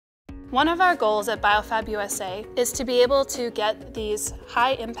One of our goals at BioFab USA is to be able to get these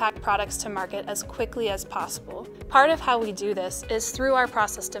high-impact products to market as quickly as possible. Part of how we do this is through our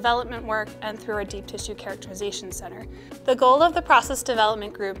process development work and through our Deep Tissue Characterization Center. The goal of the process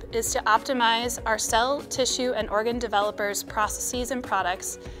development group is to optimize our cell, tissue, and organ developers' processes and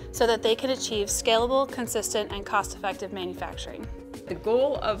products so that they can achieve scalable, consistent, and cost-effective manufacturing. The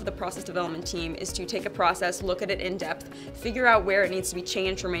goal of the process development team is to take a process, look at it in depth, figure out where it needs to be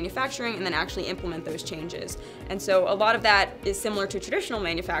changed for manufacturing, and then actually implement those changes. And so a lot of that is similar to traditional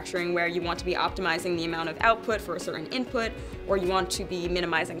manufacturing, where you want to be optimizing the amount of output for a certain input, or you want to be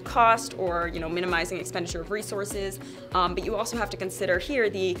minimizing cost, or minimizing expenditure of resources. But you also have to consider here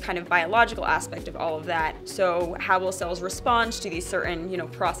the kind of biological aspect of all of that. So how will cells respond to these certain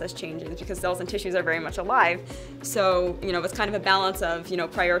process changes? Because cells and tissues are very much alive. So it's kind of a balance of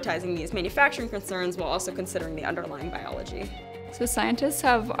prioritizing these manufacturing concerns while also considering the underlying biology. So scientists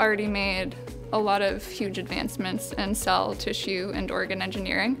have already made a lot of huge advancements in cell, tissue, and organ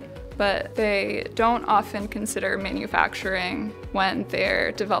engineering, but they don't often consider manufacturing when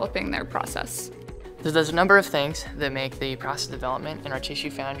they're developing their process. There's a number of things that make the process development and our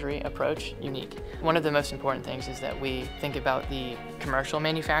tissue foundry approach unique. One of the most important things is that we think about the commercial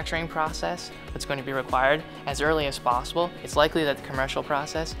manufacturing process that's going to be required as early as possible. It's likely that the commercial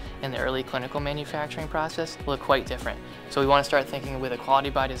process and the early clinical manufacturing process will look quite different. So we want to start thinking with a quality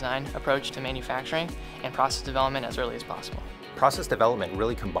by design approach to manufacturing and process development as early as possible. Process development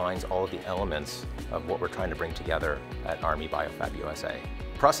really combines all of the elements of what we're trying to bring together at Army BioFab USA.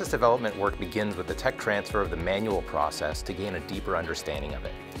 Process development work begins with the tech transfer of the manual process to gain a deeper understanding of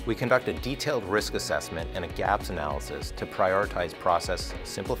it. We conduct a detailed risk assessment and a gaps analysis to prioritize process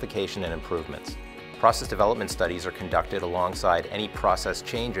simplification and improvements. Process development studies are conducted alongside any process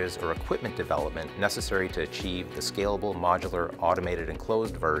changes or equipment development necessary to achieve the scalable, modular, automated, and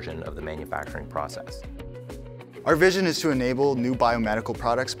closed version of the manufacturing process. Our vision is to enable new biomedical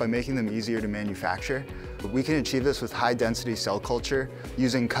products by making them easier to manufacture. We can achieve this with high-density cell culture,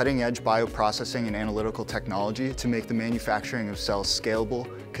 using cutting-edge bioprocessing and analytical technology to make the manufacturing of cells scalable,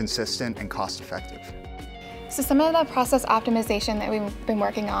 consistent, and cost-effective. So some of the process optimization that we've been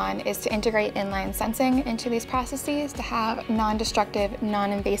working on is to integrate inline sensing into these processes to have non-destructive,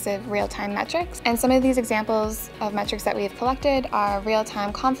 non-invasive real-time metrics. And some of these examples of metrics that we've collected are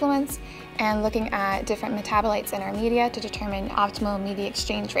real-time confluence and looking at different metabolites in our media to determine optimal media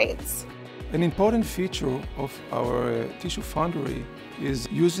exchange rates. An important feature of our tissue foundry is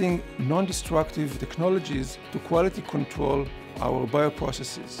using non-destructive technologies to quality control our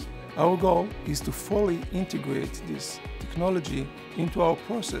bioprocesses. Our goal is to fully integrate this technology into our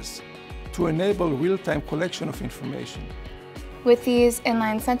process to enable real-time collection of information. With these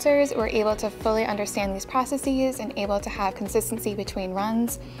inline sensors, we're able to fully understand these processes and able to have consistency between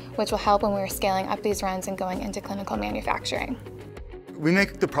runs, which will help when we're scaling up these runs and going into clinical manufacturing. We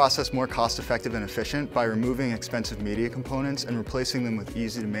make the process more cost-effective and efficient by removing expensive media components and replacing them with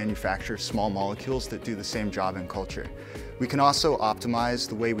easy-to-manufacture small molecules that do the same job in culture. We can also optimize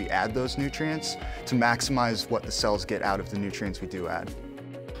the way we add those nutrients to maximize what the cells get out of the nutrients we do add.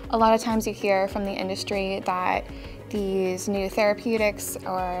 A lot of times you hear from the industry that these new therapeutics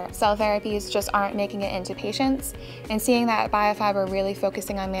or cell therapies just aren't making it into patients. And seeing that at BioFab are really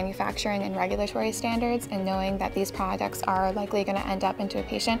focusing on manufacturing and regulatory standards and knowing that these products are likely going to end up into a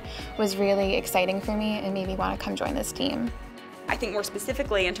patient was really exciting for me and made me want to come join this team. I think more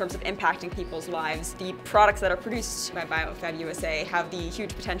specifically in terms of impacting people's lives, the products that are produced by BioFab USA have the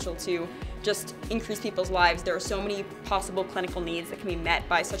huge potential to just increase people's lives. There are so many possible clinical needs that can be met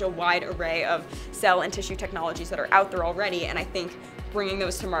by such a wide array of cell and tissue technologies that are out there already, and I think bringing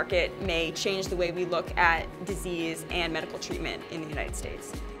those to market may change the way we look at disease and medical treatment in the United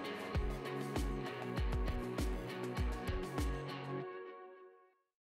States.